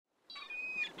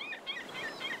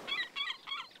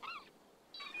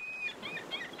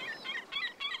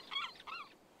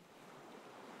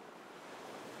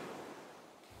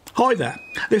Hi there,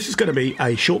 this is going to be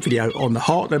a short video on the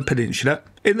Hartland Peninsula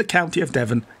in the County of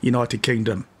Devon, United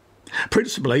Kingdom,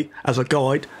 principally as a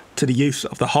guide to the use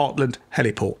of the Hartland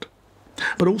Heliport.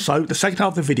 But also, the second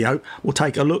half of the video will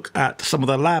take a look at some of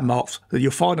the landmarks that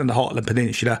you'll find in the Hartland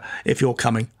Peninsula if you're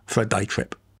coming for a day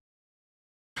trip.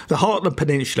 The Hartland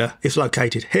Peninsula is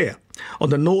located here, on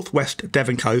the northwest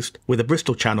Devon coast with the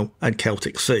Bristol Channel and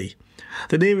Celtic Sea.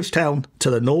 The nearest town to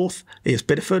the north is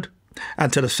Bideford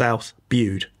and to the south,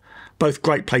 Bude. Both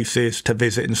great places to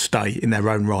visit and stay in their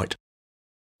own right.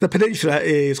 The peninsula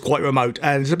is quite remote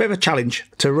and is a bit of a challenge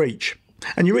to reach,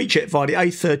 and you reach it via the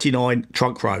A39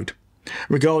 trunk road,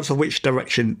 regardless of which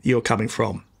direction you're coming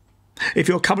from. If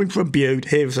you're coming from Bude,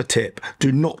 here is a tip: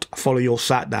 do not follow your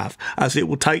sat-nav, as it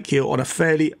will take you on a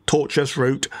fairly tortuous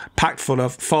route packed full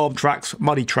of farm tracks,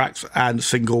 muddy tracks and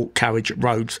single carriage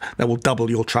roads that will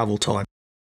double your travel time.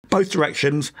 Both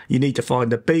directions you need to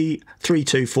find the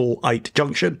B3248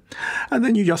 junction, and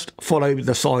then you just follow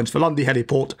the signs for Lundy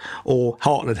Heliport or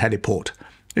Hartland Heliport.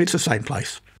 It's the same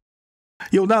place.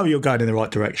 You'll know you're going in the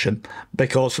right direction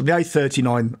because from the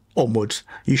A39 onwards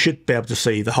you should be able to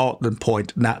see the Hartland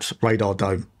Point NATS radar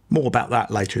dome. More about that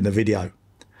later in the video.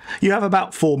 You have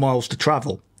about 4 miles to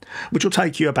travel, which will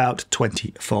take you about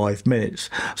 25 minutes,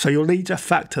 so you'll need to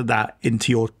factor that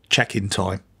into your check-in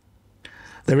time.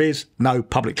 There is no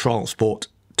public transport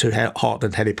to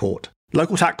Hartland Heliport.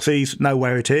 Local taxis know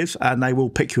where it is and they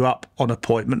will pick you up on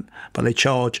appointment, but they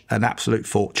charge an absolute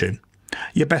fortune.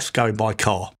 You're best going by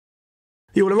car.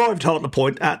 You will arrive at Hartland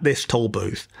Point at this toll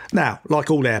booth. Now, like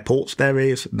all airports, there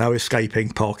is no escaping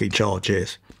parking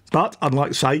charges. But,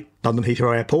 unlike, say, London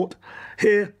Heathrow Airport,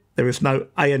 here there is no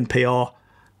ANPR,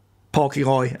 parking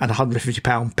eye and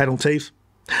 £150 penalties.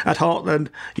 At Hartland,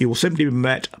 you will simply be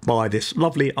met by this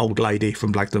lovely old lady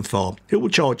from Blagdon Farm, who will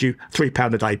charge you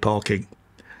 £3 a day parking.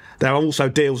 There are also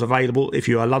deals available if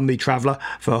you are a Lundy traveller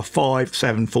for a 5,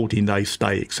 7, 14 day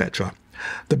stay, etc.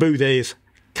 The booth is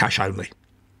cash only.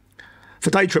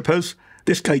 For day trippers,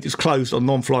 this gate is closed on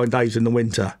non-flying days in the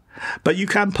winter, but you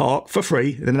can park for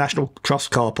free in the National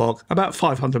Trust car park about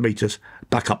 500 metres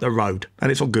back up the road,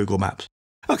 and it's on Google Maps.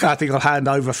 OK, I think I'll hand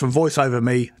over from voiceover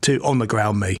me to on the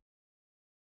ground me.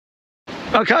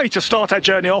 OK, to start our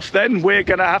journey off then, we're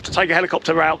going to have to take a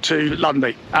helicopter out to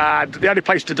Lundy. And the only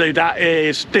place to do that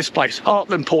is this place,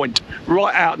 Hartland Point,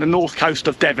 right out on the north coast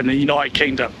of Devon in the United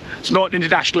Kingdom. It's not an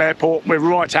international airport, we're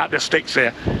right out the sticks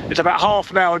here. It's about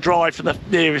half an hour drive from the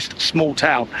nearest small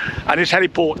town, and this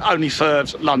heliport only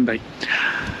serves Lundy.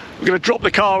 We're going to drop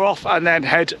the car off and then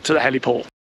head to the heliport.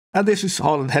 And this is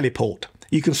Hartland Heliport.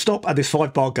 You can stop at this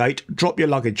 5-bar gate, drop your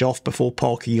luggage off before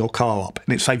parking your car up,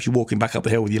 and it saves you walking back up the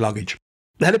hill with your luggage.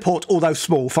 The heliport, although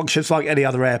small, functions like any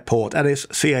other airport and is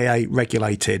CAA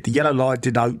regulated. The yellow line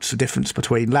denotes the difference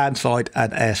between landside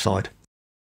and airside.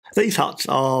 These huts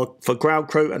are for ground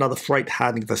crew and other freight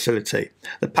handling facility.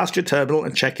 The passenger terminal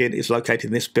and check-in is located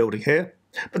in this building here,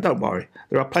 but don't worry,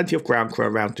 there are plenty of ground crew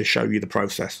around to show you the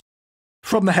process.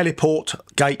 From the heliport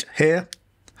gate here,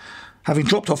 having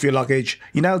dropped off your luggage,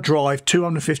 you now drive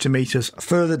 250 metres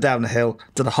further down the hill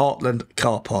to the Hartland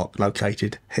car park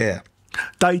located here.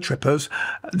 Day trippers,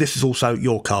 this is also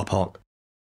your car park.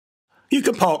 You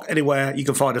can park anywhere you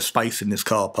can find a space in this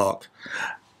car park.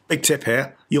 Big tip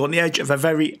here, you're on the edge of a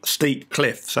very steep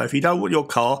cliff, so if you don't want your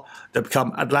car to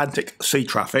become Atlantic sea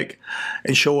traffic,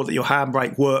 ensure that your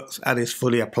handbrake works and is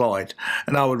fully applied.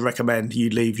 And I would recommend you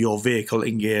leave your vehicle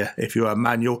in gear if you're a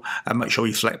manual, and make sure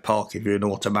you select park if you're an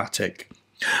automatic.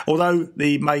 Although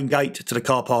the main gate to the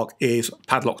car park is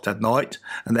padlocked at night,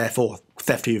 and therefore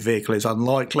theft of your vehicle is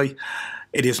unlikely,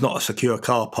 it is not a secure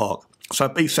car park, so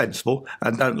be sensible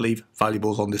and don't leave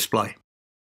valuables on display.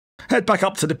 Head back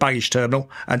up to the baggage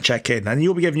terminal and check in, and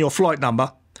you'll be given your flight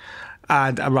number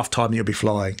and a rough time you'll be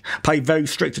flying. Pay very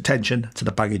strict attention to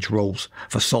the baggage rules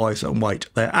for size and weight.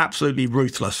 They're absolutely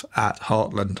ruthless at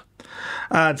Hartland,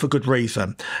 and for good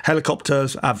reason.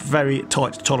 Helicopters have very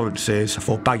tight tolerances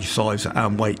for baggage size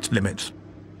and weight limits.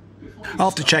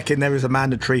 After check-in, there is a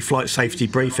mandatory flight safety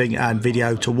briefing and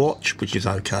video to watch, which is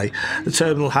okay. The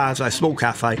terminal has a small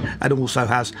cafe and also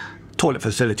has toilet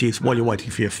facilities while you're waiting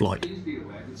for your flight. Please be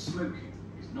aware that smoking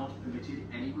is not permitted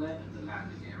anywhere in the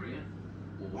landing area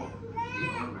or in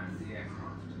or around the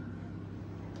aircraft.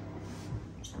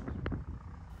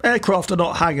 Aircraft are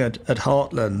not hangared at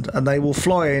Hartland, and they will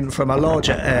fly in from a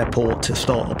larger airport to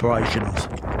start operations.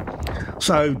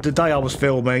 So the day I was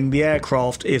filming, the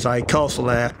aircraft is a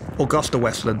Castle Air Augusta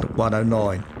Westland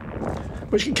 109,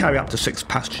 which can carry up to 6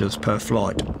 passengers per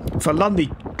flight. For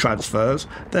Lundy transfers,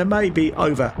 there may be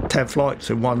over 10 flights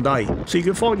in one day, so you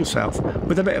can find yourself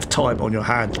with a bit of time on your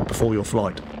hands before your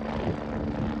flight.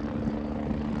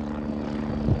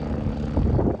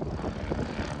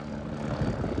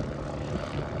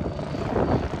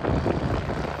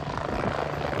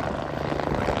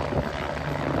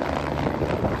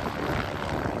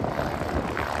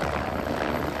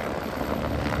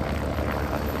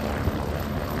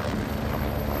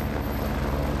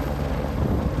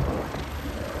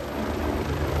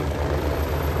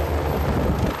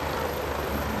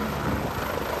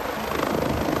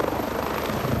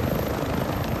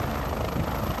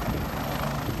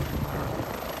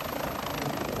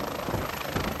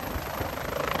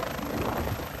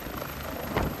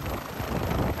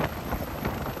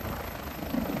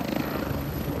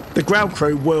 The ground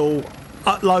crew will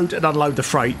load and unload the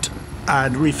freight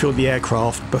and refuel the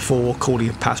aircraft before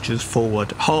calling passengers forward.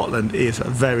 Hartland is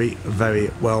very, very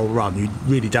well run. You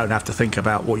really don't have to think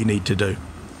about what you need to do.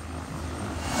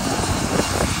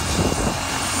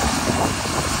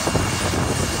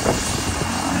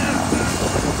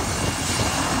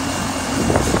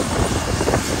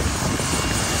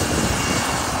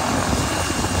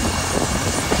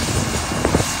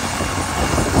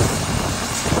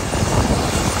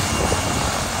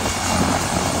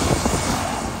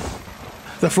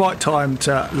 The flight time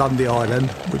to Lundy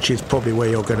Island, which is probably where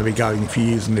you're going to be going if you're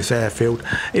using this airfield,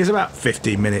 is about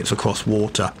 15 minutes across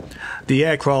water. The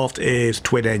aircraft is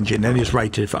twin engine and is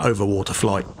rated for overwater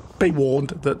flight. Be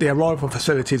warned that the arrival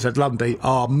facilities at Lundy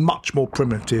are much more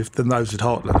primitive than those at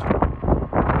Hartland.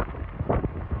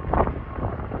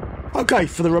 Okay,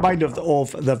 for the remainder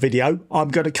of the video, I'm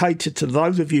going to cater to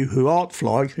those of you who aren't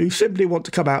flying, who simply want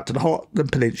to come out to the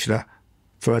Hartland Peninsula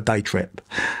for a day trip.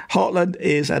 Hartland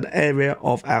is an area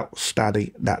of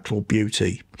outstanding natural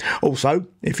beauty. Also,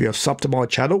 if you're subbed to my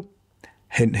channel,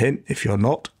 hint hint, if you're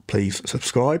not, please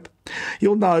subscribe.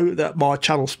 You'll know that my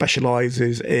channel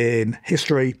specialises in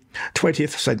history,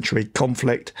 20th century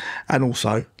conflict and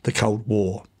also the Cold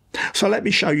War. So let me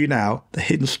show you now the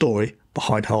hidden story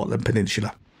behind Hartland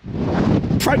Peninsula.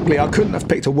 Frankly, I couldn't have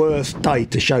picked a worse day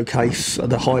to showcase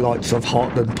the highlights of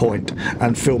Hartland Point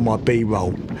and film my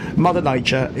B-roll. Mother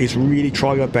Nature is really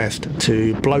trying her best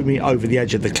to blow me over the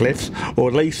edge of the cliffs, or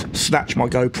at least snatch my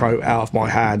GoPro out of my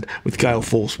hand with gale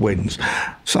force winds.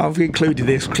 So I've included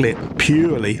this clip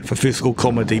purely for physical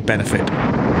comedy benefit.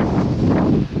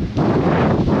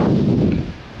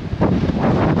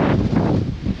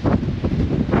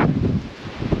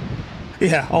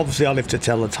 Yeah, obviously I live to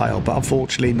tell the tale, but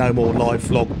unfortunately no more live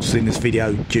vlogs in this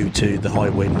video due to the high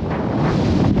wind.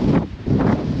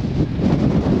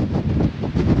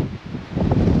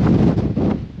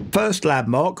 First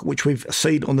landmark, which we've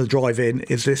seen on the drive-in,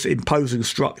 is this imposing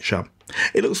structure.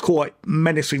 It looks quite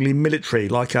menacingly military,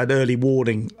 like an early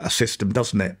warning system,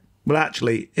 doesn't it? Well,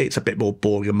 actually, it's a bit more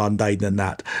boring and mundane than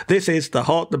that. This is the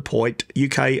Hartland Point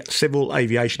UK Civil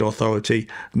Aviation Authority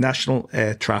National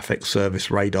Air Traffic Service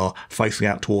radar facing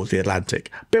out towards the Atlantic,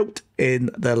 built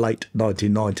in the late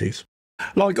 1990s.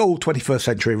 Like all 21st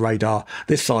century radar,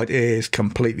 this site is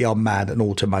completely unmanned and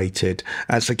automated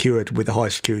and secured with a high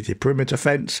security perimeter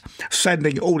fence,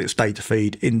 sending all its data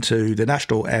feed into the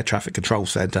National Air Traffic Control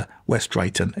Centre, West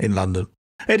Drayton in London.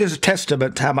 It is a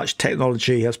testament to how much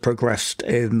technology has progressed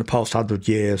in the past 100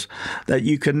 years that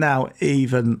you can now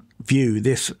even view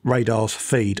this radar's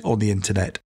feed on the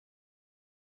internet.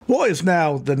 What is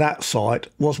now the NAT site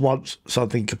was once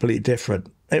something completely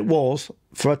different. It was,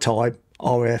 for a time,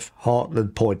 RAF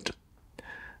Hartland Point,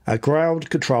 a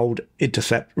ground-controlled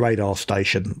intercept radar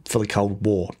station for the Cold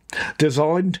War,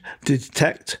 designed to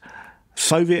detect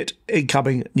Soviet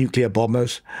incoming nuclear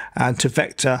bombers and to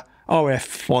vector RAF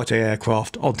fighter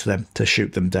aircraft onto them to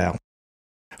shoot them down.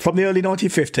 From the early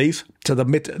 1950s to the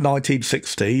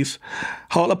mid-1960s,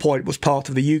 Hartland Point was part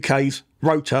of the UK's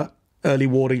ROTOR early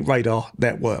warning radar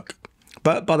network.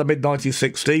 But by the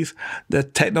mid-1960s, the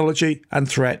technology and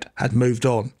threat had moved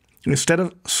on. Instead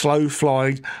of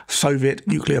slow-flying Soviet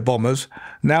nuclear bombers,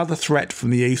 now the threat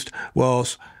from the east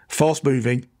was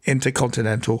fast-moving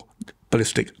intercontinental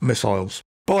ballistic missiles.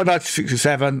 By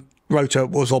 1967, ROTOR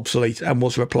was obsolete and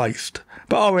was replaced,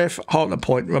 but RAF Hartland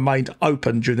Point remained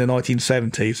open during the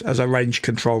 1970s as a range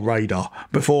control radar,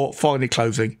 before finally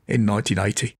closing in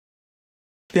 1980.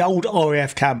 The old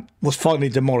RAF camp was finally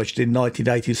demolished in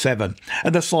 1987,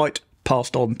 and the site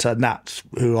passed on to NATs,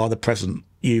 who are the present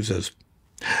users.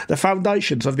 The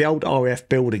foundations of the old RAF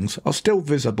buildings are still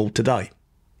visible today,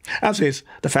 as is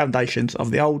the foundations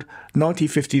of the old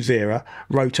 1950s era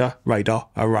ROTOR radar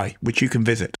array, which you can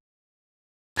visit.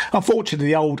 Unfortunately,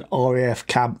 the old RAF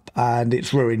camp and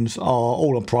its ruins are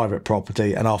all on private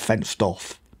property and are fenced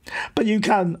off. But you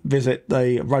can visit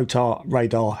the ROTOR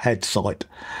radar head site,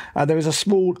 and there is a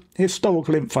small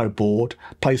historical info board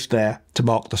placed there to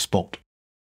mark the spot.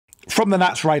 From the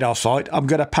NATS radar site, I'm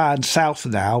going to pan south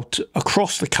now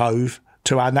across the cove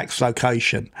to our next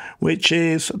location, which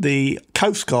is the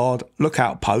Coast Guard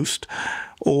lookout post,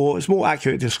 or it's more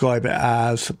accurate to describe it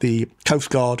as the Coast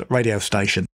Guard radio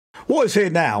station. What is here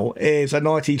now is a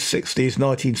 1960s,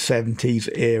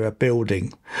 1970s era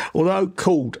building. Although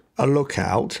called a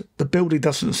lookout, the building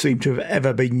doesn't seem to have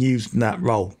ever been used in that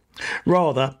role.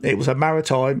 Rather, it was a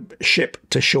maritime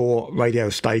ship-to-shore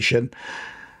radio station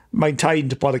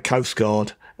maintained by the Coast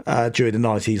Guard during the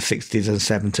 1960s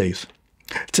and 70s.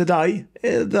 Today,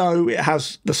 though it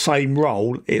has the same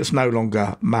role, it's no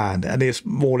longer manned and is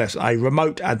more or less a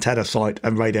remote antenna site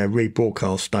and radio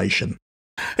rebroadcast station.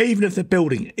 Even if the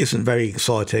building isn't very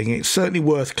exciting, it's certainly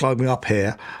worth climbing up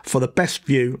here for the best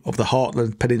view of the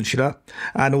Hartland Peninsula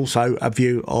and also a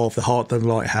view of the Hartland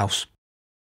Lighthouse.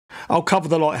 I'll cover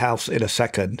the lighthouse in a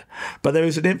second, but there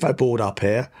is an info board up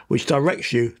here which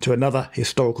directs you to another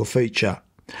historical feature,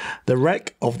 the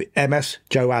wreck of the MS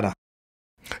Joanna.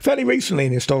 Fairly recently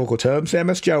in historical terms, the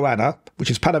MS Joanna, which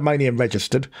is Panamanian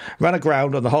registered, ran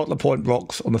aground on the Hartland Point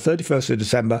rocks on the 31st of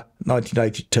December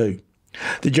 1982.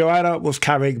 The Joanna was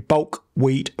carrying bulk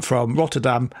wheat from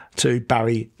Rotterdam to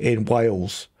Barry in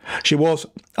Wales. She was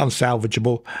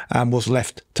unsalvageable and was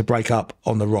left to break up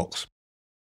on the rocks.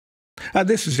 And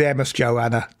this is the MS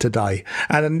Joanna today,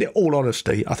 and in all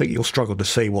honesty, I think you'll struggle to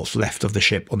see what's left of the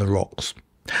ship on the rocks.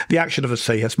 The action of the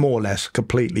sea has more or less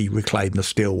completely reclaimed the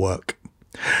steelwork.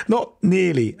 Not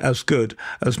nearly as good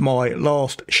as my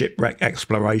last shipwreck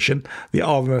exploration, the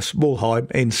RMS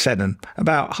Mulheim in Sennen,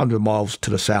 about 100 miles to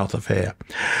the south of here.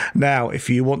 Now, if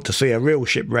you want to see a real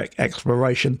shipwreck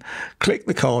exploration, click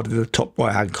the card in the top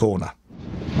right hand corner.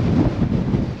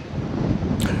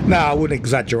 Now, I wouldn't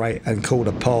exaggerate and call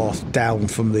the path down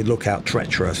from the lookout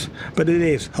treacherous, but it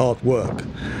is hard work,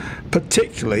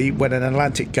 particularly when an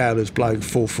Atlantic gale is blowing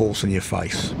full force in your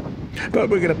face. But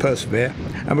we're going to persevere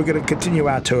and we're going to continue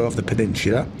our tour of the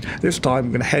peninsula. This time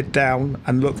we're going to head down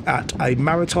and look at a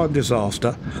maritime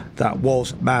disaster that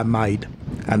was man-made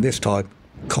and this time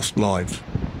cost lives.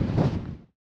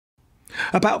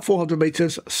 About 400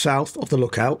 metres south of the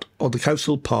lookout on the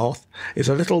coastal path is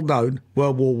a little known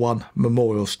World War I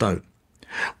memorial stone,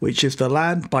 which is the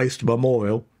land-based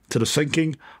memorial to the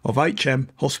sinking of HM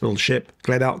hospital ship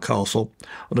Glenelg Castle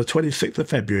on the 26th of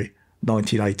February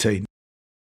 1918.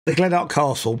 The Glenelg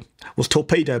Castle was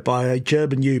torpedoed by a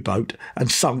German U-boat and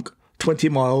sunk 20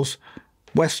 miles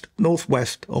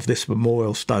west-northwest of this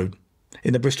memorial stone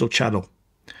in the Bristol Channel.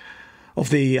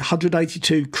 Of the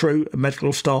 182 crew and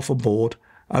medical staff on board,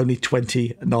 only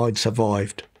 29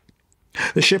 survived.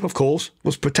 The ship, of course,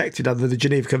 was protected under the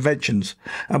Geneva Conventions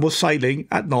and was sailing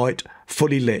at night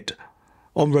fully lit,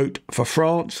 en route for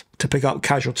France to pick up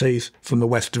casualties from the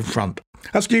Western Front.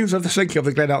 As news of the sinking of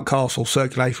the Glenelg Castle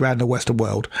circulated around the Western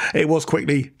world, it was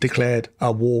quickly declared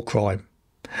a war crime.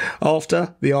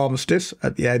 After the armistice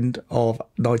at the end of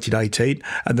 1918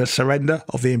 and the surrender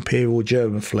of the Imperial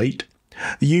German fleet,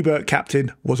 the U-boat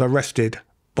captain was arrested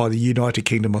by the United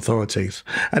Kingdom authorities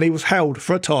and he was held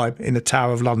for a time in the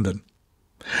Tower of London.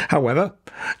 However,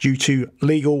 due to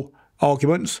legal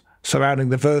arguments surrounding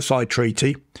the Versailles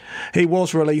Treaty, he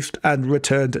was released and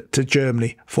returned to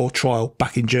Germany for trial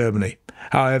back in Germany.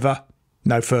 However,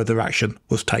 no further action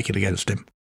was taken against him.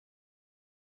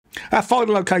 Our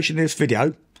final location in this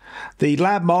video, the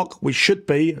landmark which should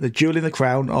be the jewel in the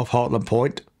crown of Hartland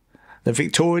Point, the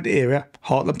Victorian era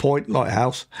Hartland Point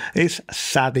Lighthouse, is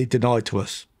sadly denied to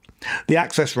us. The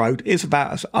access road is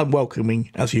about as unwelcoming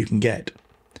as you can get.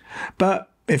 But,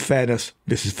 in fairness,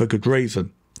 this is for good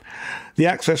reason. The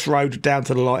access road down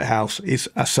to the lighthouse is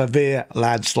a severe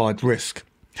landslide risk,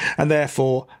 and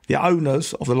therefore the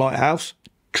owners of the lighthouse,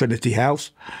 Trinity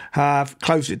House, have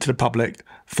closed it to the public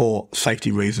for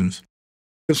safety reasons.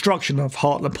 Construction of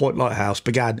Hartland Point Lighthouse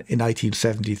began in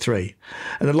 1873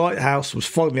 and the lighthouse was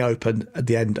finally opened at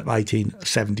the end of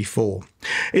 1874.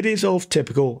 It is of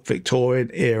typical Victorian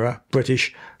era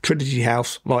British Trinity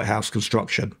House lighthouse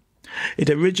construction. It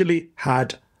originally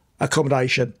had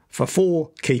accommodation for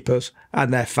 4 keepers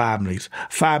and their families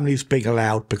being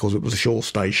allowed because it was a shore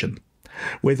station,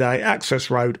 with an access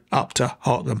road up to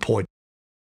Hartland Point.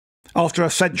 After a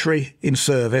century in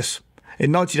service, in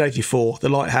 1984 the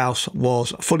lighthouse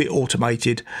was fully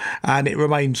automated and it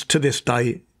remains to this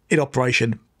day in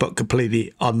operation but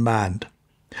completely unmanned.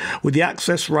 With the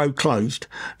access road closed,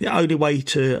 the only way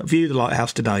to view the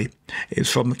lighthouse today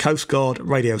is from the Coast Guard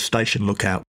radio station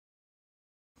lookout.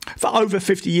 For over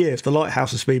 50 years the lighthouse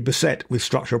has been beset with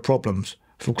structural problems,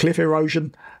 from cliff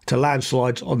erosion to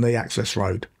landslides on the access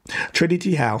road.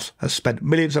 Trinity House has spent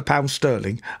millions of pounds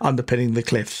sterling underpinning the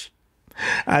cliffs.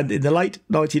 And in the late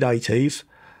 1980s,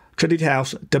 Trinity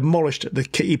House demolished the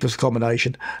keeper's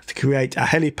accommodation to create a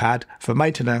helipad for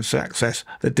maintenance access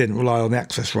that didn't rely on the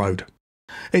access road.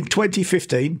 In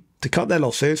 2015, to cut their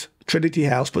losses, Trinity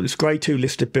House put this Grade 2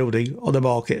 listed building on the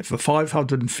market for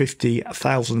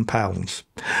 £550,000.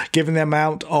 Given the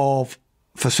amount of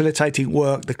facilitating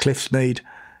work the cliffs need,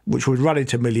 which would run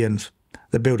into millions,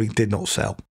 the building did not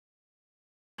sell.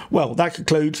 Well, that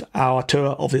concludes our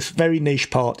tour of this very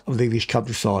niche part of the English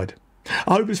countryside.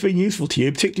 I hope it's been useful to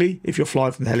you, particularly if you're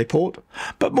flying from the heliport,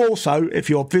 but more so if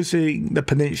you're visiting the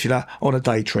peninsula on a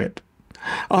day trip.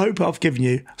 I hope I've given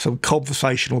you some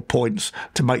conversational points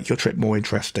to make your trip more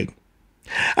interesting.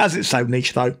 As it's so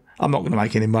niche though, I'm not going to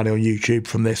make any money on YouTube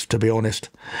from this, to be honest.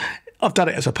 I've done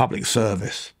it as a public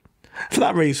service. For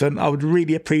that reason, I would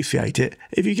really appreciate it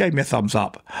if you gave me a thumbs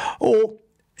up, or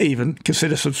even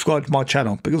consider subscribing to my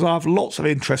channel, because I have lots of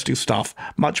interesting stuff,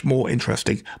 much more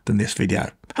interesting than this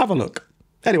video. Have a look.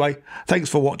 Anyway, thanks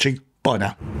for watching. Bye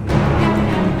now.